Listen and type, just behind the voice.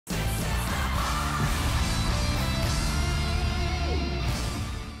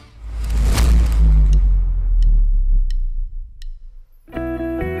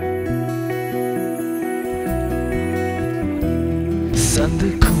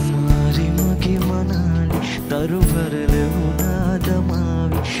තරුවරල වුණා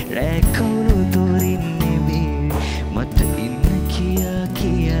දමාවි රෑ කවුරු දොරින්නේ බේවි මට ඉන්න කියා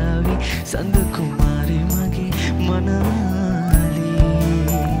කියාවි සඳ කුමාරි මගේ මනාලි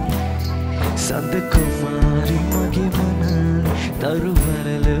සඳ කුමාරි මගේ මනාලි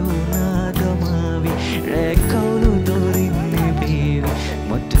තරුවරල වුණා දමාවි රෑ කවුරු දොරින්නේ බේවි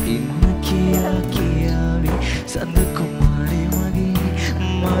මට ඉන්න කියා කියාවි සඳ කුමාරි මගේ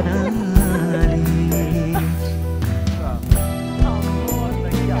මනාලි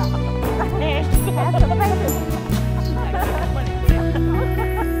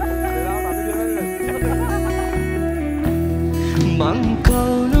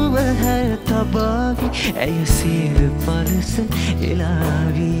මංකවුලුව හැර තබාවි ඇය සීල පලස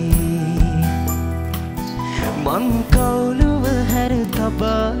එලාවී මංකවුලුව හැර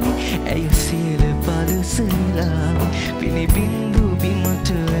තබාවි ඇය සීල පලස එලාවි පිණි බින්දු බිමට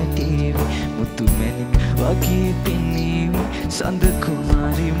වැටේවි මුතු මැණික් වගේ පෙනේවි සඳ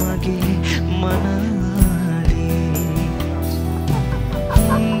කුමාරි මගේ මනාලි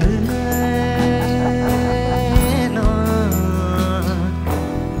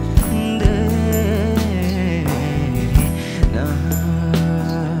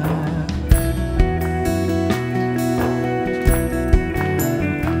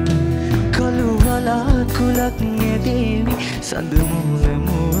කුලක් නැදේවි සඳ මුල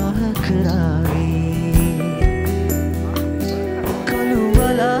මුවා කරාවි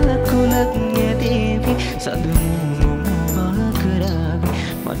කළුවලා කුලක් නැදේවි සඳ මුල මුවා කරාවි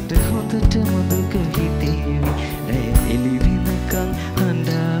මට හොඳට මුදුක හිතේවි රැය එළි වෙනකන්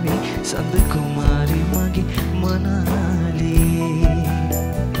හඬාවි සඳ කුමාරි මගේ මනාලි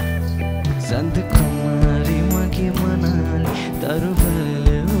සඳ කුමාරි මගේ මනාලි තරුවල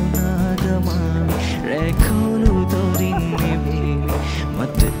වුණා දමාවි රෑ කවුරු දොරින්නේ බේවි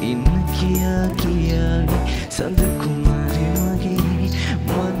මට ඉන්න කියා කියාවි සඳ කුමාරි මගේ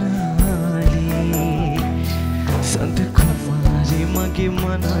මනාලි සඳ කුමාරි මගේ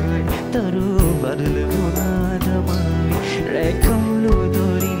මනාලි තරුවල වුණා දමාවි රෑ කවුරු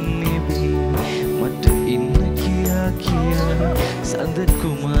දොරින්නේ බේවි මට ඉන්න කියා කියාවි සඳ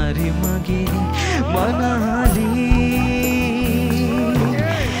කුමාරි මගේ මනාලි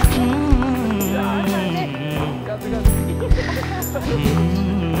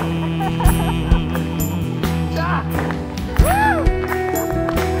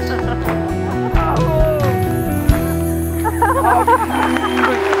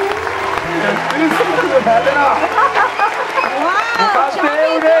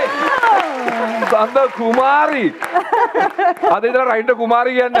Sanda Kumari. Ada idhara right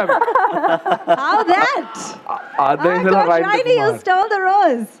Kumari kiyanne අපි. How that? Ada idhara right Kumari. You stole the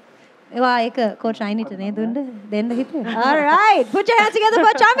rose. Wow, ek Coach Raini to ne dunde denna hitu. All right, put your hands together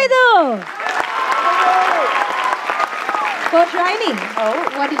for Chamindu. Coach Raini,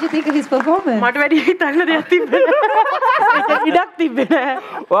 what did you think of his performance? මට වැඩි හිතන්න දෙයක් තිබ්බේ නැහැ. ඉඩක් තිබ්බේ නැහැ.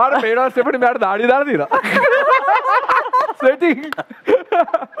 ඔයාලා පේනවා ස්ටෙපනි මට දාඩිය දාලා තියෙනවා. Setting.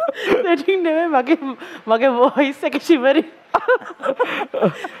 Setting නෙමෙයි මගේ voice එක shivering.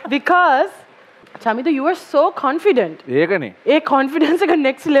 Because Chamindu, you were so confident. ඒකනේ. ඒ confidence එක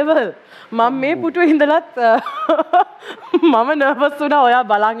next level. මම මේ පුටුවේ ඉඳලත් මම nervous වුණා ඔයා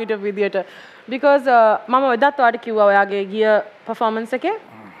බලන් හිටපු විදියට. Because මම වෙදත් ඔයාට කිව්වා ඔයාගේ ගිය performance එකේ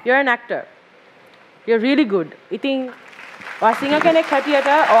you're an actor. You're really good. ඉතින් ඔයා singer කෙනෙක් හැටියට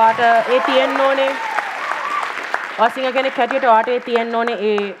ඔයාට ඒ තියෙන්න ඕනේ. ඔයා singer කෙනෙක් හැටියට ඔයාට ඒ තියෙන්න ඕනේ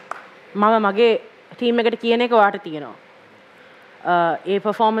ඒ මම මගේ team එකට කියන එක ඔයාට තියෙනවා. ඒ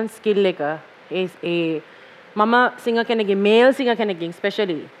performance skill එක ඒ මම singer කෙනෙක්ගේ male singer කෙනෙක්ගෙන්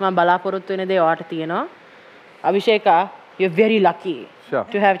especially මම බලාපොරොත්තු වෙන දේ ඔයාට තියෙනවා. Abhisheka, you're very lucky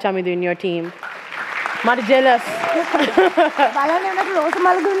to have Chamindu in your team. I'm jealous.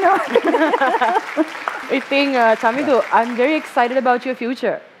 I think, Chamindu, I'm very excited about your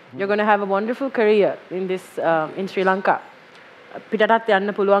future. You're going to have a wonderful career in this in Sri Lanka. පිටටත්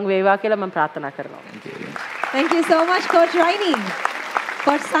යන්න පුළුවන් වේවා කියලා මම ප්‍රාර්ථනා කරනවා. Thank you so much, Coach Raini.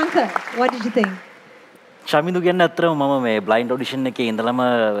 Coach Sankar, what did you think? Chamindu කියන්නේ අත්‍තරම මම මේ blind audition එකේ ඉඳලම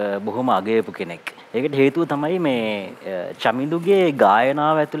බොහොම අගයපු කෙනෙක්. ඒකට හේතුව තමයි මේ Chaminduගේ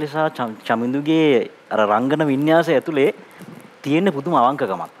ගායනාව ඇතුලේ සහ Chaminduගේ අර රංගන වින්‍යාසය ඇතුලේ තියෙන පුදුම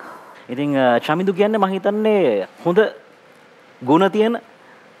අවංකකමක්. ඉතින් Chamindu කියන්නේ මම හිතන්නේ හොඳ ගුණ තියෙන,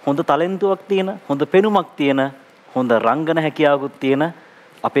 හොඳ ටැලන්ටුවක් තියෙන, හොඳ පෙනුමක් තියෙන, හොඳ රංගන හැකියාවකුත් තියෙන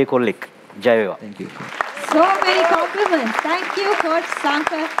අපේ කොල්ලෙක්. ජය වේවා. Thank you. So many compliments. Thank you, Coach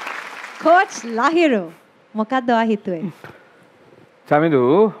Sankar. Coach Lahiru. මොකක්ද ඔයා හිතුවේ? Chamindu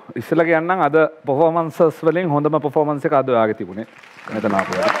ඉස්සෙල්ලා කියන්නම් අද performances වලින් හොඳම performance එක අද ඔයාගේ තිබුණේ. මෙතන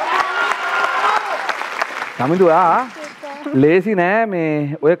ආපුවා. චමින්දු ඔයා ලේසි නෑ මේ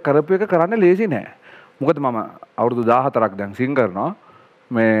ඔය කරපු එක කරන්න ලේසි නෑ. මොකද මම අවුරුදු 14ක් දැන් සිං කරනවා.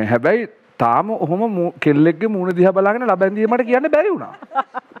 මේ හැබැයි තාම ඔහොම කෙල්ලෙක්ගේ මූණ දිහා බලාගෙන ලබැන්දිය මට කියන්න බැරි වුණා.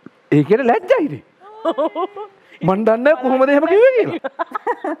 ඒ කියන්නේ ලැජ්ජයිනේ. මන් දන්නේ කොහොමද එහෙම කිව්වේ කියලා.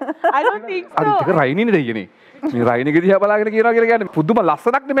 I don't think so. අර ටික රයිනිනේ දෙයියනේ. මේ රයිනිගේ දිහා බලාගෙන කියනවා කියලා කියන්නේ පුදුම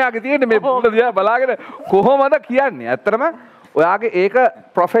ලස්සනක් නේ මෙයාගේ තියෙන්නේ මේ මූණ දිහා බලාගෙන කොහොමද කියන්නේ. ඇත්තටම ඔයාගේ ඒක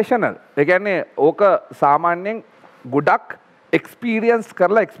ප්‍රොෆෙෂනල්. ඒ කියන්නේ ඕක සාමාන්‍යයෙන් ගොඩක් එක්ස්පීරියන්ස්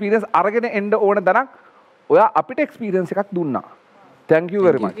කරලා එක්ස්පීරියන්ස් අරගෙන එන්න ඕන තරම් ඔයා අපිට එක්ස්පීරියන්ස් එකක් දුන්නා. Thank you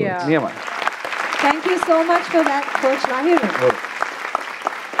very much. නියමයි. Thank you so much for that, Coach Lahiru.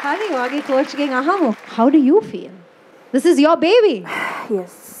 Hari, wage coach ගෙන් අහමු. How do you feel? This is your baby.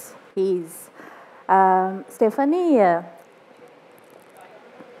 Yes, he is. Stephanie,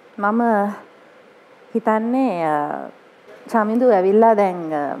 මම හිතන්නේ චමින්දු ඇවිල්ලා දැන්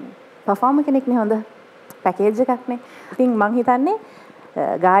පර්ෆෝමර් කෙනෙක් නේ හොඳ පැකේජ් එකක් නේ. ඉතින් මං හිතන්නේ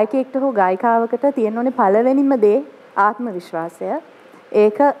ගායකයෙක්ට හෝ ගායිකාවකට තියෙන්න ඕනේ පළවෙනිම දේ ආත්ම විශ්වාසය.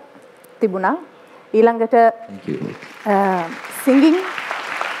 ඒක තිබුණා. ඊළඟට සිංගින්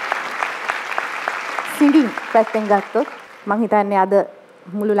පැත්තෙන් ගත්තොත් මං හිතන්නේ අද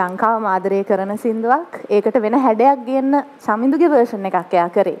මුළු ලංකාවම ආදරය කරන සින්දුවක්. ඒකට වෙන හැඩයක් ගේන්න චමින්දුගේ version එකක් එයා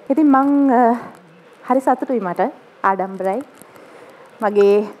කරේ. ඉතින් මං හරි සතුටුයි මට. ආඩම්බරයි.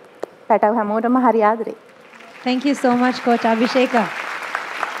 මගේ පැටව හැමෝටම හරි ආදරේ. Thank you so much, Coach Abhisheka.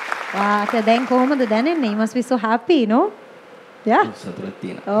 Wow, දැන් කොහොමද දැනෙන්නේ? You must be so happy, no? Yeah. සතුටක්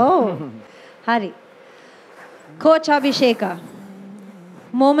තියෙනවා. Oh. Hari. Coach Abhisheka.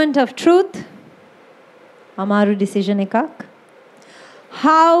 Moment of truth. Amaru decision එකක්.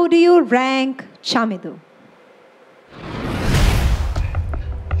 How do you rank Chamindu?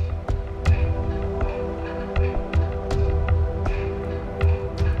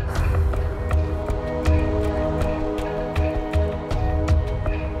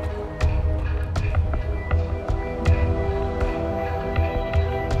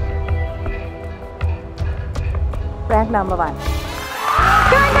 Rank number 1.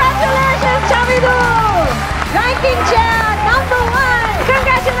 Congratulations, Chamindu! Ranking chair number 1.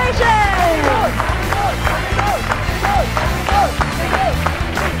 Congratulations!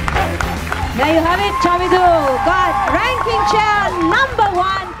 There you have it, Chamindu. Got ranking chair number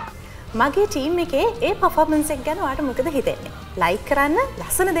 1. මගේ team එකේ ඒ performance එක ගැන ඔයාලට මොකද හිතෙන්නේ? Like කරන්න,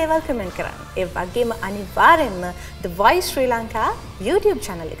 ලස්සන දේවල් කමෙන්ට් කරන්න. ඒ වගේම අනිවාර්යෙන්ම The Voice Sri Lanka YouTube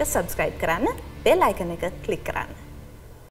channel එක subscribe කරන්න, bell icon එක click කරන්න.